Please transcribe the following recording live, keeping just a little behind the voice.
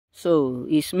So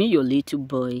it's me, your little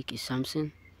boy,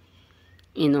 Samson.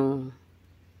 You know,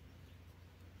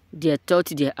 they thought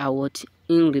they are what?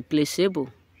 Irreplaceable.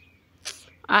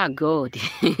 Ah, God.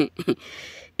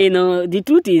 You know, the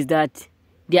truth is that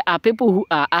there are people who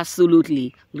are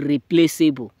absolutely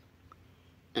replaceable.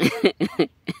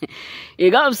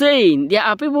 You know what I'm saying? There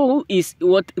are people who is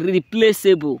what?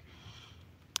 Replaceable.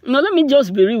 Now, let me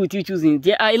just be real with you, choosing.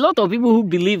 There are a lot of people who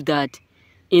believe that,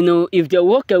 you know, if they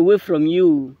walk away from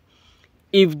you,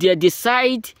 if they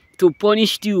decide to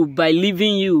punish you by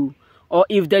leaving you, or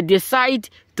if they decide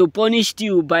to punish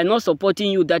you by not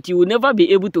supporting you, that you will never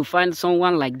be able to find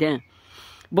someone like them.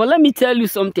 But let me tell you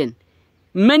something.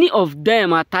 Many of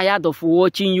them are tired of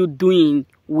watching you doing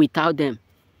without them.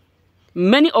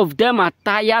 Many of them are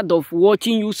tired of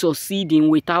watching you succeeding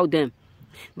without them.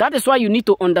 That is why you need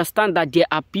to understand that they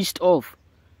are pissed off.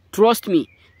 Trust me.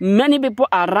 Many people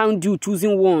around you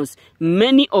choosing ones,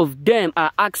 many of them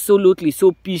are absolutely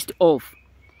so pissed off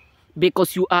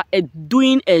because you are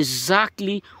doing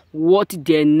exactly what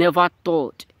they never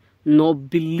thought nor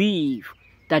believe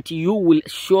that you will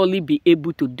surely be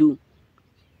able to do.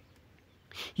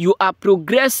 You are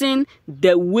progressing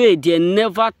the way they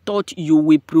never thought you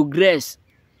will progress.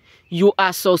 You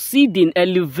are succeeding,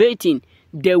 elevating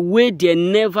the way they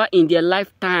never in their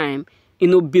lifetime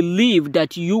believe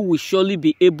that you will surely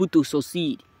be able to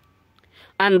succeed.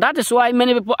 And that is why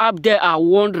many people up there are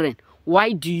wondering,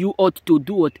 why do you ought to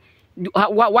do it?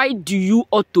 Why do you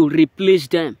ought to replace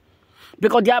them?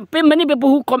 Because there are many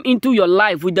people who come into your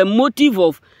life with the motive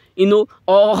of,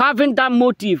 or having that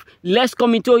motive, let's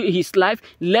come into his life,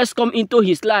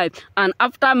 and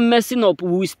after messing up,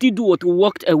 we will still do what?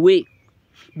 Walked away.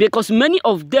 Because many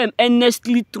of them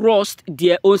earnestly trust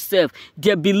their own self.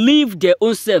 They believe their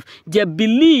own self. They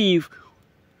believe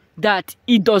that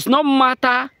it does not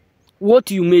matter what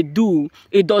you may do.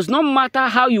 It does not matter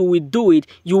how you will do it.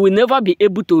 You will never be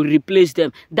able to replace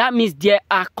them. That means they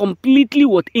are completely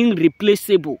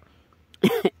irreplaceable.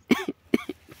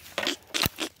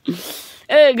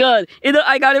 Hey God,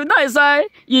 I can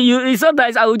remember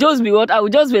sometimes I will just be I will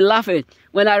just be laughing.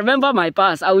 When I remember my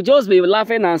past, I will just be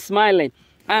laughing and smiling.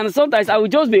 And sometimes I will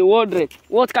just be wondering,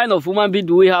 what kind of human being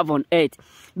do we have on earth?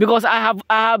 Because I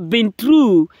have been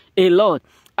through a lot.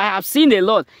 I have seen a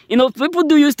lot.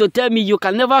 People used to tell me, you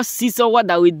can never see someone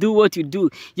that will do what you do.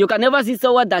 You can never see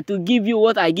someone that will give you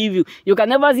what I give you. You can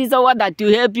never see someone that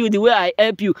will help you the way I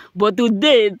help you. But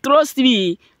today, trust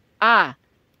me, I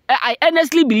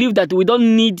honestly believe that we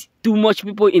don't need too much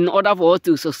people in order for us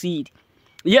to succeed.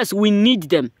 Yes, we need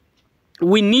them.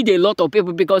 We need a lot of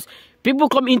people because people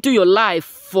come into your life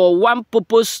for one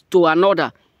purpose to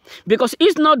another. Because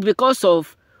it's not because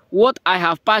of what I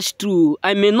have passed through,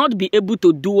 I may not be able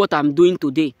to do what I'm doing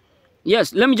today.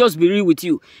 Yes, let me just be real with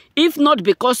you. If not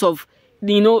because of,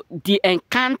 the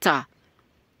encounter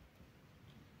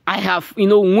I have,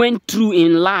 went through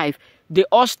in life, the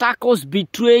obstacles,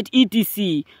 betrayed,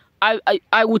 etc.,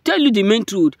 I will tell you the main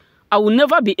truth. I will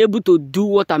never be able to do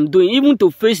what I'm doing, even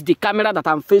to face the camera that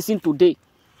I'm facing today.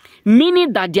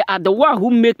 Meaning that they are the one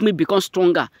who make me become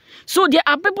stronger. So there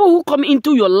are people who come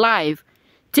into your life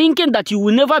thinking that you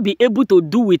will never be able to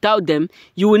do without them.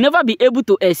 You will never be able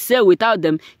to excel without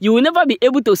them. You will never be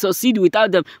able to succeed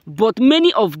without them. But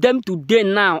many of them today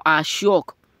now are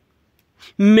shocked.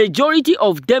 Majority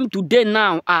of them today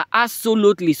now are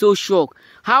absolutely so shocked.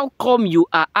 How come you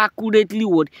are accurately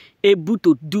able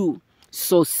to do,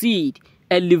 succeed,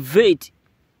 elevate,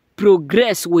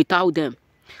 progress without them?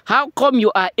 How come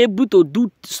you are able to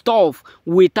do stuff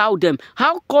without them?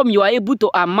 How come you are able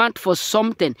to amount for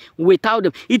something without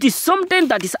them? It is something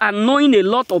that is annoying a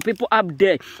lot of people up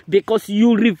there because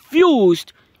you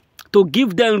refused to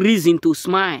give them reason to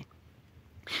smile.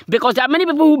 Because there are many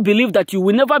people who believe that you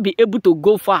will never be able to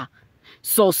go far,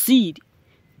 succeed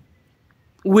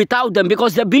without them,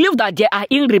 because they believe that they are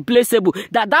irreplaceable,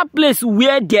 that place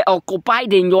where they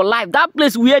occupied in your life, that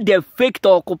place where they faked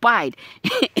or occupied,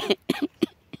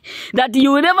 that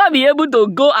you will never be able to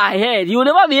go ahead, you will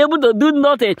never be able to do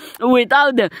nothing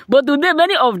without them. But today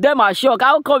many of them are shocked.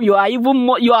 How come you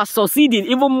are succeeding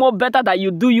even more better than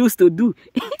you used to do?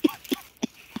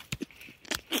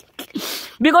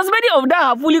 Because many of them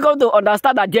have fully come to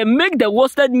understand that they make the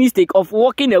worst mistake of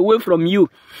walking away from you.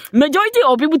 Majority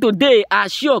of people today are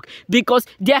shocked because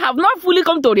they have not fully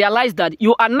come to realize that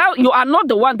you are not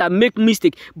the one that make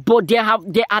mistake, but they are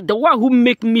the one who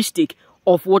make mistake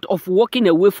of walking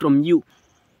away from you.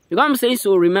 You know what I'm saying?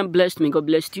 So remain blessed. May God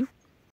bless you.